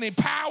don't have any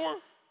power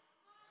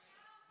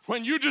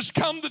when you just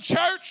come to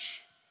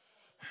church.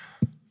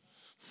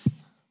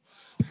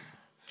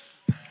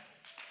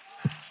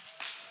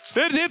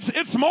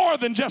 It's more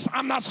than just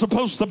I'm not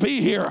supposed to be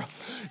here.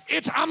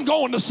 It's I'm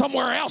going to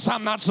somewhere else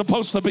I'm not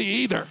supposed to be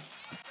either.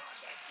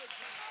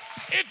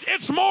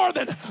 It's more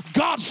than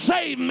God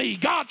saved me,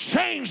 God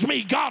changed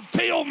me, God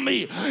filled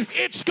me.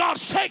 It's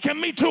God's taken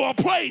me to a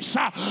place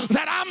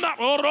that I'm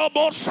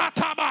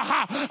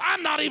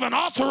not even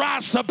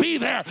authorized to be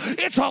there.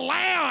 It's a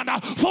land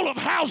full of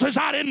houses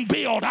I didn't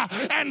build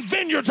and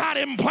vineyards I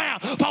didn't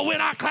plant. But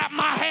when I clap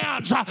my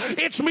hands,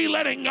 it's me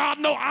letting God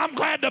know I'm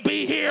glad to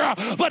be here,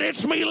 but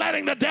it's me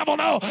letting the devil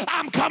know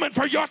I'm coming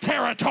for your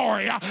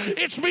territory.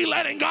 It's me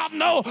letting God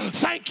know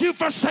thank you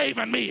for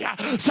saving me.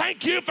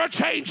 Thank you for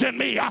changing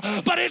me.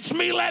 But it's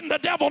me letting the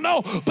devil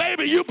know,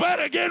 baby, you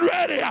better get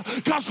ready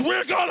because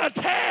we're going to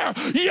tear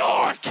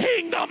your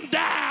kingdom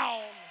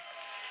down.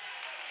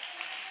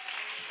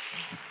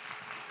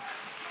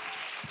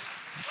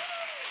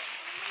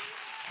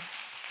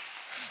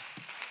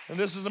 And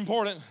this is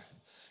important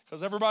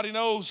because everybody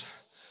knows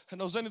and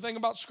knows anything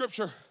about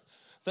Scripture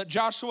that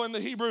Joshua in the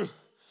Hebrew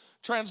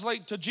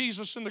translate to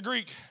Jesus in the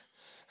Greek.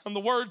 And the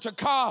word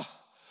takah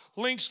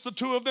links the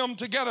two of them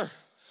together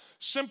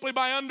simply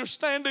by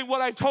understanding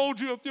what I told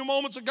you a few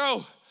moments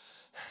ago.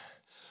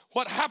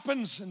 What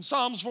happens in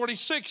Psalms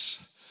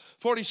 46,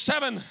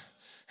 47,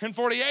 and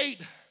 48.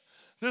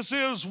 This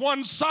is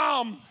one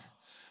psalm,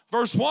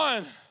 verse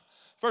 1,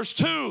 verse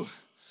 2,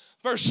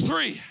 verse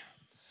 3.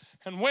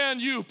 And when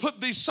you put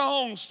these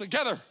songs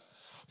together,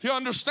 you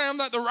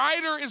understand that the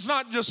writer is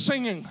not just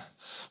singing,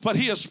 but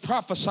he is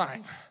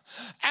prophesying.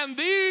 And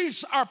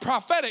these are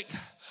prophetic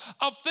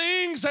of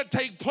things that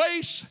take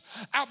place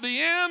at the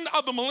end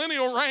of the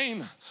millennial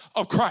reign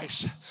of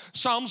Christ.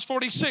 Psalms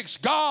 46,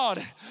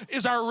 God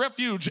is our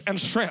refuge and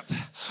strength,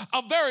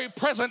 a very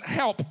present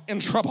help in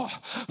trouble.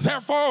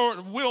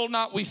 Therefore will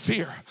not we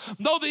fear.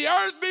 Though the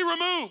earth be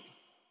removed,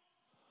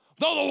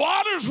 though the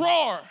waters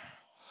roar,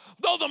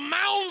 though the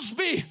mountains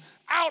be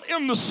out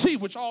in the sea,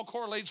 which all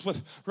correlates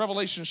with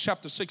Revelation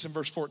chapter 6 and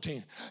verse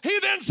 14. He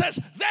then says,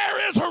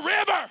 there is a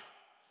river.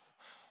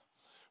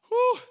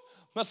 Whew,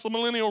 that's the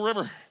millennial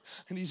river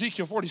in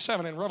Ezekiel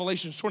 47 and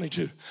Revelation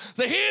 22.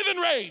 The heathen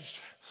raged.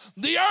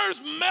 The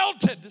earth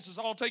melted. This is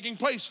all taking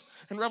place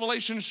in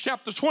Revelation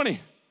chapter 20.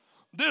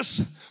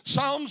 This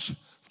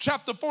Psalms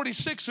chapter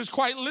 46 is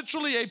quite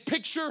literally a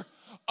picture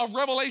of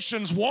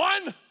Revelations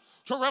 1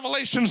 to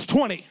Revelations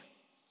 20.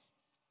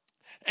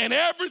 And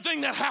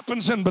everything that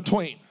happens in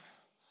between.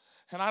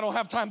 And I don't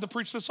have time to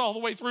preach this all the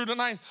way through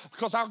tonight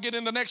because I'll get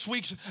into next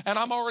week's and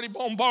I'm already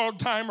on borrowed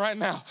time right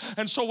now.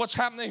 And so what's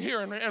happening here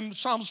in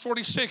Psalms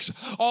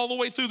 46 all the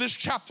way through this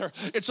chapter,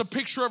 it's a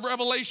picture of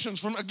Revelations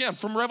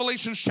from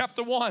Revelations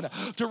chapter 1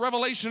 to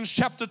Revelations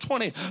chapter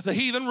 20. The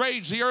heathen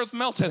raged, the earth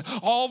melted.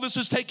 All this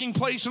is taking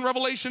place in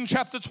Revelation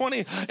chapter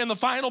 20 in the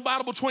final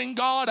battle between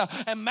God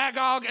and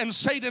Magog and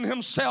Satan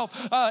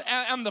himself.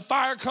 And the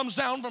fire comes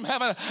down from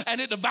heaven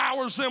and it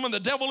devours them and the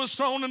devil is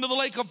thrown into the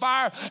lake of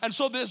fire. And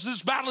so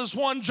this battle is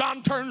won.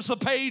 John turns the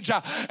page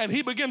and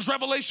he begins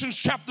Revelation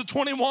chapter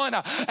 21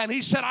 and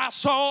he said, I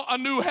saw a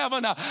new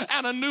heaven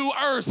and a new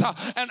earth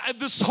and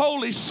this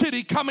holy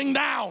city coming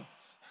down.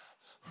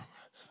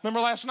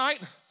 Remember last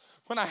night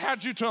when I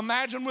had you to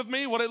imagine with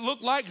me what it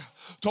looked like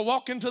to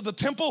walk into the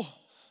temple?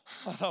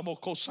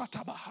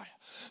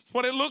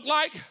 What it looked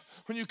like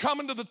when you come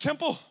into the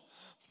temple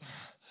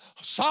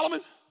of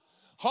Solomon,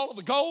 all of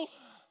the gold,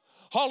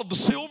 all of the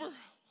silver,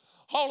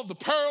 all of the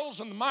pearls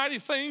and the mighty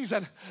things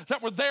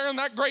that were there in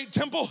that great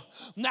temple.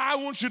 Now I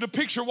want you to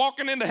picture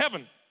walking into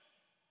heaven.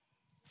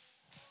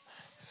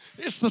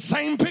 It's the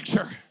same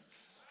picture.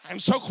 And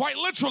so quite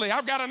literally,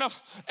 I've got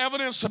enough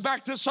evidence to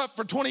back this up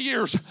for 20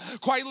 years.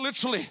 Quite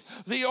literally,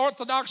 the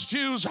Orthodox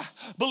Jews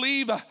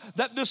believe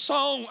that this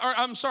song,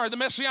 the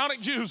Messianic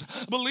Jews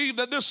believe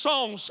that this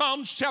song,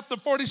 Psalms chapter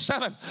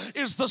 47,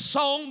 is the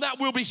song that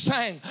will be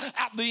sang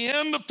at the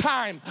end of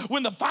time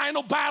when the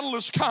final battle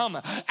has come.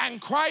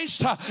 And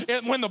Christ,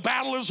 when the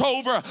battle is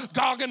over,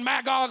 Gog and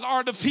Magog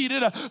are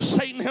defeated.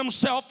 Satan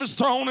himself is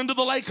thrown into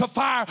the lake of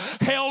fire.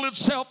 Hell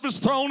itself is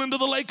thrown into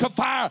the lake of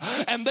fire.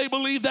 And they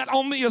believe that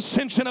on the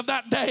ascension of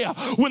that day,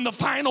 when the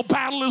final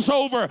battle is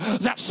over,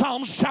 that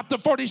Psalms chapter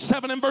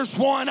 47 and verse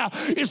 1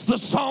 is the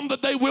psalm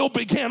that they will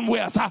begin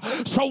with.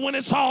 So when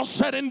it's all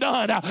said and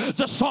done,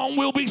 the song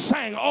will be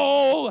sang.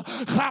 Oh,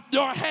 clap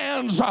your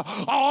hands,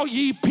 all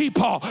ye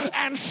people,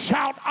 and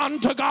shout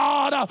unto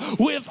God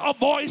with a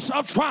voice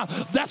of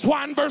triumph. That's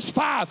why in verse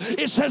 5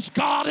 it says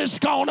God is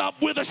gone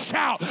up with a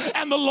shout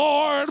and the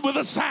Lord with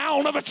the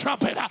sound of a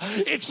trumpet.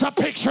 It's a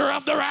picture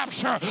of the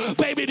rapture.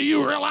 Baby, do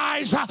you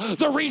realize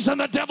the reason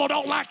the devil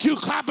don't like you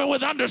clapping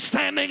with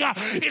understanding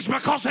is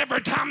because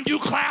every time you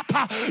clap,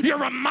 you're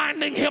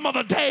reminding him of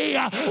a day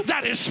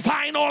that is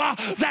final,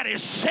 that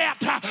is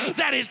set,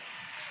 that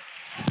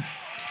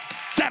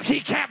he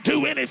can't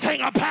do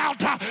anything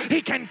about.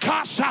 He can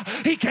cuss,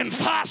 he can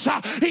fuss,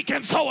 he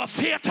can throw a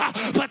fit,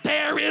 but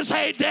there is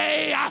a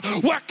day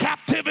where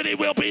captivity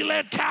will be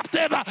led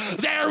captive.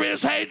 There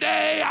is a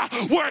day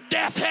where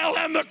death, hell,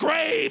 and the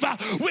grave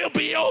will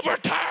be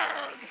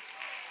overturned.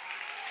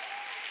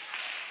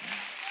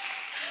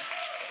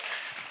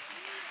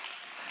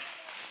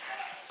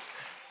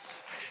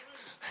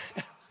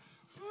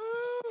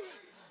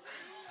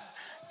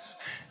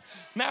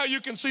 Now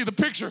you can see the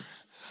picture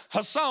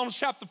Psalms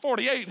chapter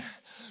 48.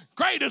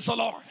 Great is the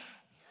Lord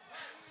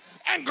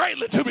and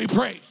greatly to be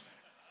praised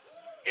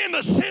in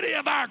the city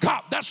of our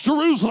God. That's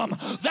Jerusalem.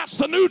 That's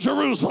the new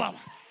Jerusalem.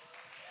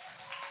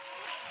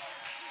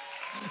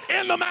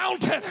 In the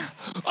mountain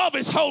of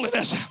his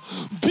holiness.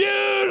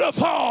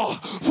 Beautiful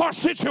for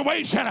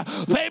situation.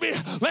 Baby,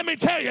 let me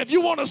tell you, if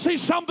you want to see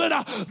something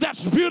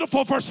that's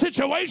beautiful for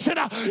situation,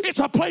 it's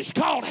a place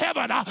called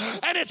heaven.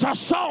 And it's a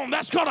song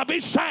that's going to be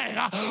sang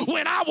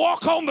when I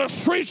walk on the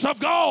streets of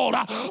gold.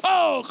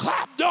 Oh,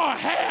 clap your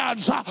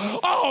hands,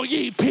 all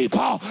ye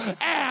people,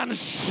 and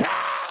shout.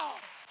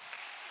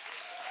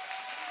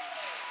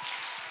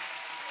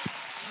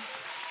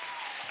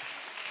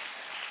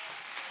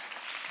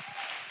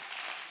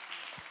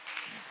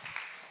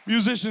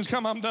 Musicians,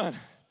 come, I'm done.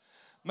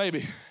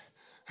 Maybe.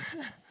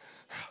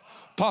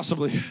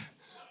 Possibly.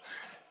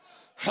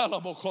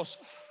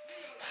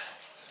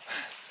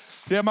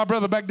 Yeah, my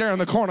brother back there in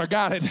the corner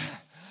got it.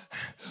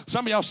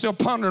 Some of y'all still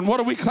pondering, what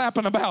are we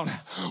clapping about?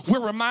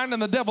 We're reminding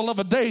the devil of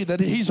a day that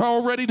he's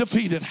already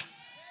defeated.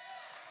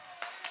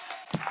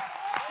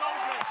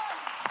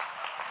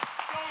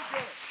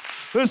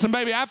 Listen,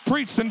 baby, I've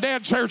preached in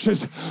dead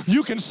churches.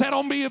 You can set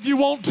on me if you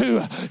want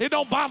to. It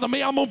don't bother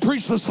me. I'm going to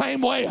preach the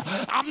same way.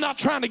 I'm not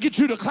trying to get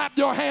you to clap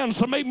your hands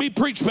to make me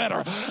preach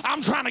better.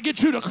 I'm trying to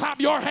get you to clap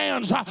your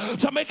hands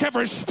to make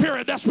every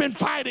spirit that's been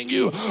fighting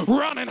you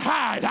run and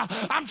hide.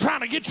 I'm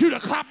trying to get you to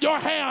clap your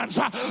hands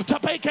to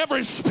make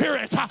every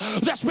spirit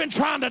that's been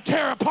trying to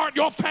tear apart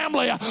your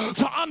family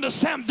to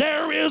understand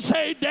there is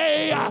a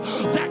day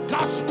that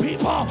God's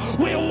people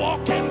will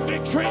walk in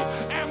victory,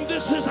 and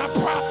this is a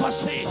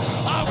prophecy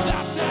of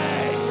that day.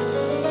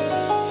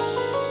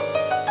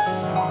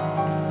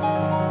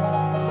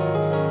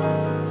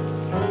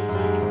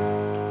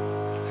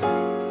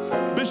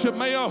 Bishop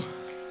Mayo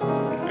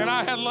and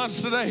I had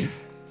lunch today,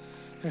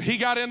 and he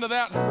got into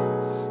that.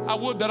 I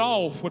would that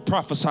all would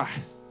prophesy.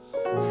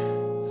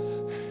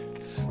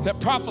 That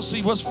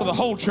prophecy was for the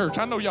whole church.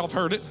 I know y'all have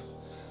heard it.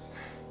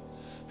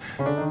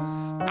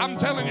 I'm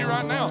telling you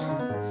right now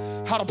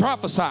how to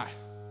prophesy.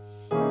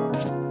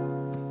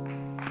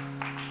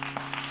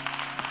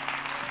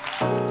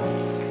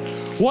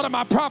 What am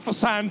I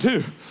prophesying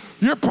to?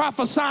 You're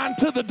prophesying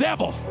to the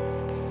devil.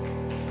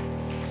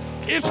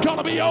 It's going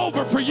to be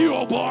over for you,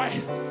 oh boy.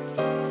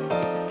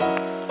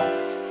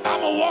 I'm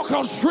going to walk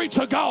on streets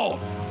of gold.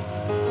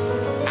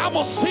 I'm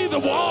going to see the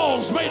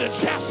walls made of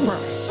jasper,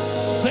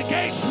 the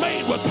gates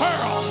made with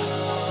pearl.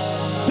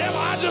 Devil,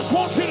 I just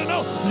want you to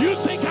know, you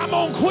think I'm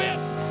going to quit?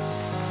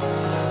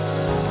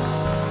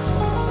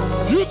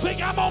 You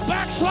think I'm going to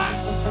backslide?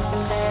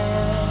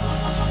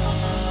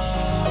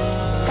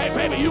 Hey,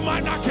 baby, you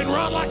might not can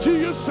run like you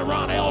used to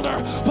run,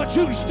 elder, but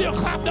you can still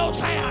clap those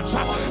hands.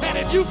 And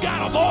if you've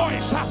got a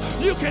voice,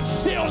 you can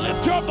still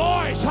lift your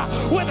voice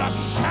with a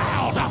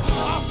shout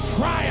of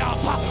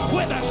triumph,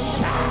 with a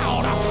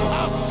shout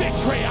of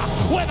victory,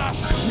 with a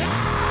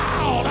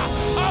shout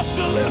of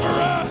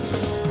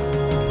deliverance.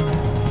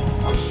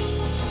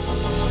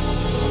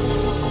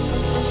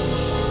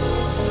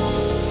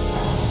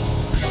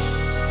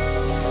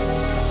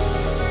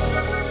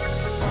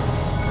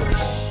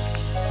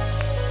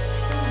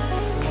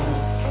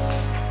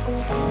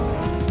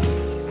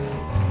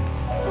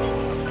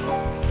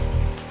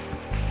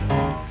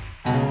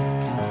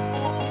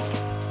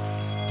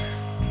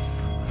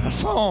 A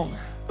song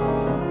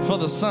for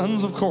the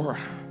sons of Korah.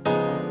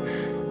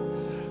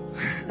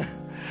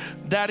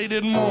 Daddy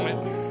didn't want it.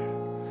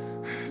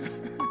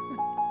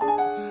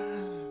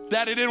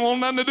 Daddy didn't want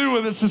nothing to do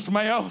with it, Sister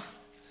Mayo.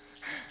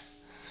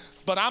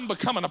 But I'm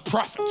becoming a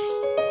prophet.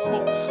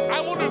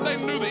 I wonder if they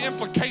knew the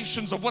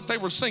implications of what they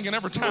were singing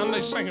every time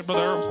they sang it,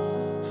 Brother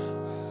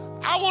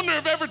Earl. I wonder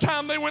if every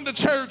time they went to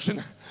church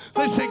and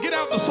they said, get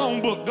out the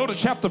song book, go to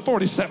chapter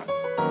 47.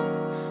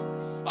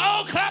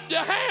 Oh, clap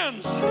your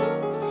hands,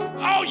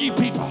 all ye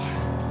people.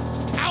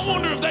 I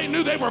wonder if they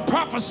knew they were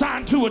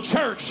prophesying to a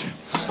church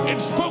in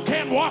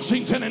Spokane,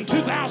 Washington in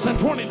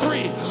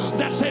 2023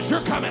 that says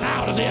you're coming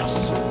out of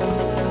this.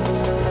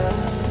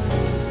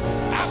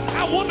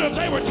 I wonder if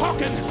they were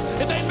talking,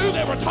 if they knew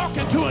they were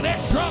talking to an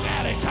ex-drug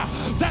addict,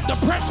 that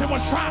depression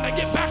was trying to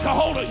get back a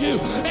hold of you,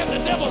 and the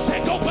devil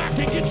said, go back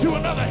and get you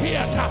another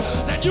hit,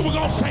 that you were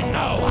going to say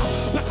no,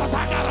 because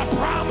I got a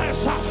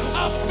promise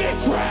of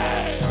victory.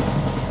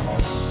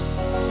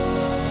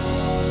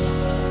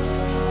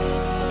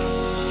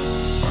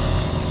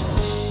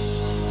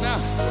 Now,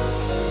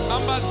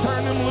 I'm about to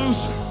turn them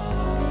loose,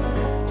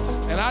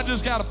 and I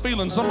just got a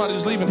feeling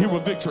somebody's leaving here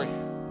with victory.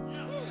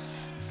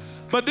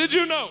 But did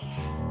you know,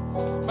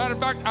 matter of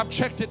fact, I've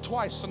checked it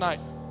twice tonight.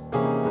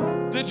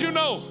 Did you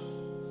know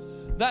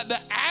that the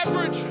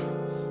average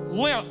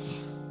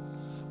length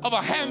of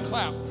a hand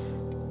clap,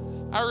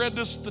 I read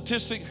this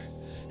statistic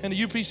in a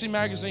UPC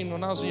magazine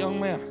when I was a young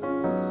man,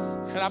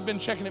 and I've been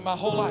checking it my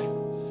whole life.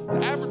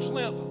 The average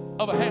length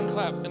of a hand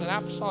clap in an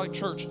apostolic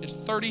church is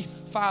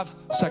 35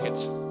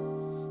 seconds.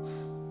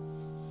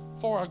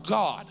 For a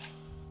God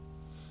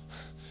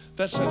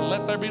that said,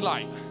 let there be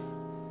light.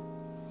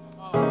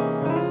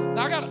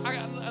 Now, I got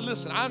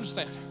listen, I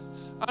understand.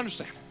 I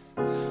understand.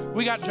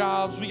 We got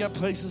jobs, we got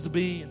places to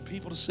be and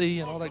people to see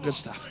and all that good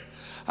stuff.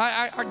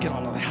 I get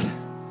all of that.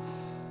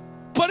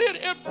 But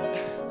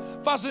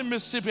if I was in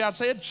Mississippi, I'd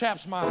say it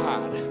chaps my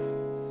hide.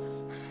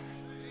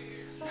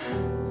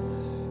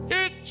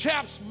 It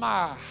chaps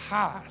my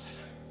hide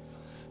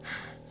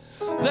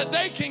that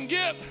they can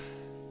get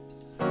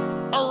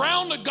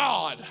around a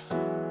God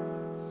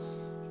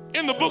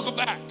in the book of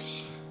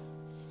Acts.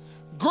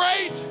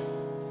 Great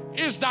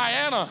is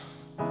Diana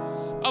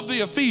of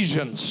the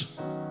Ephesians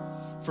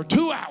for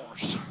 2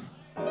 hours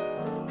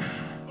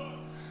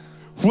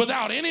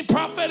without any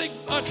prophetic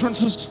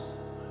utterances,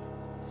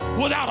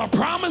 without a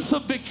promise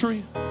of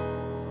victory,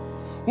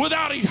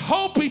 without a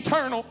hope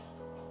eternal.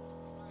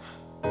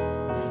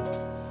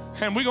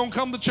 And we're going to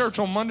come to church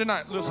on Monday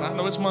night. Listen, I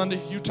know it's Monday.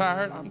 You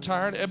tired? I'm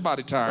tired.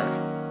 Everybody tired.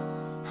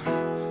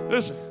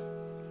 Listen,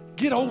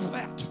 get over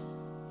that.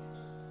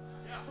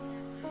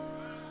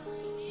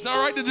 Is that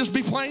all right to just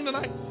be plain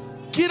tonight?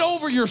 Get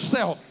over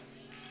yourself.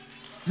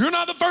 You're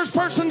not the first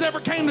person that ever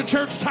came to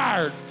church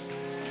tired.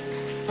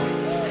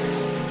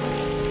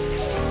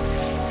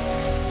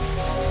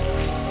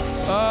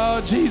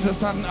 Oh,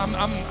 Jesus, I'm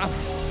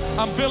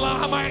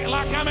feeling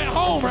like I'm at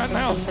home right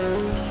now.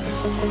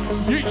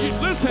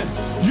 Listen,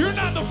 you're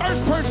not the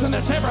first person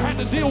that's ever had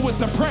to deal with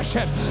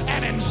depression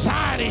and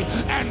anxiety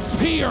and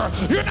fear.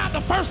 You're not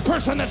the first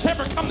person that's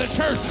ever come to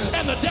church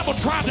and the devil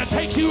tried to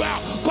take you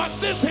out. But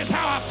this is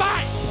how I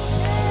fight.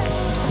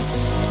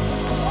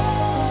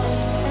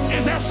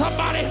 Is there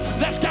somebody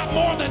that's got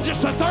more than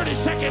just a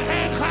 30-second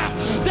hand clap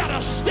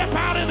that'll step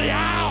out in the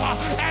aisle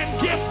and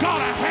give God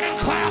a hand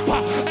clap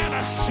and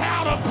a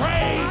shout of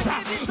praise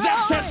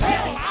that says,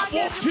 devil, I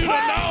want you to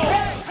know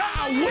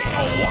I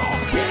will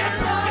walk in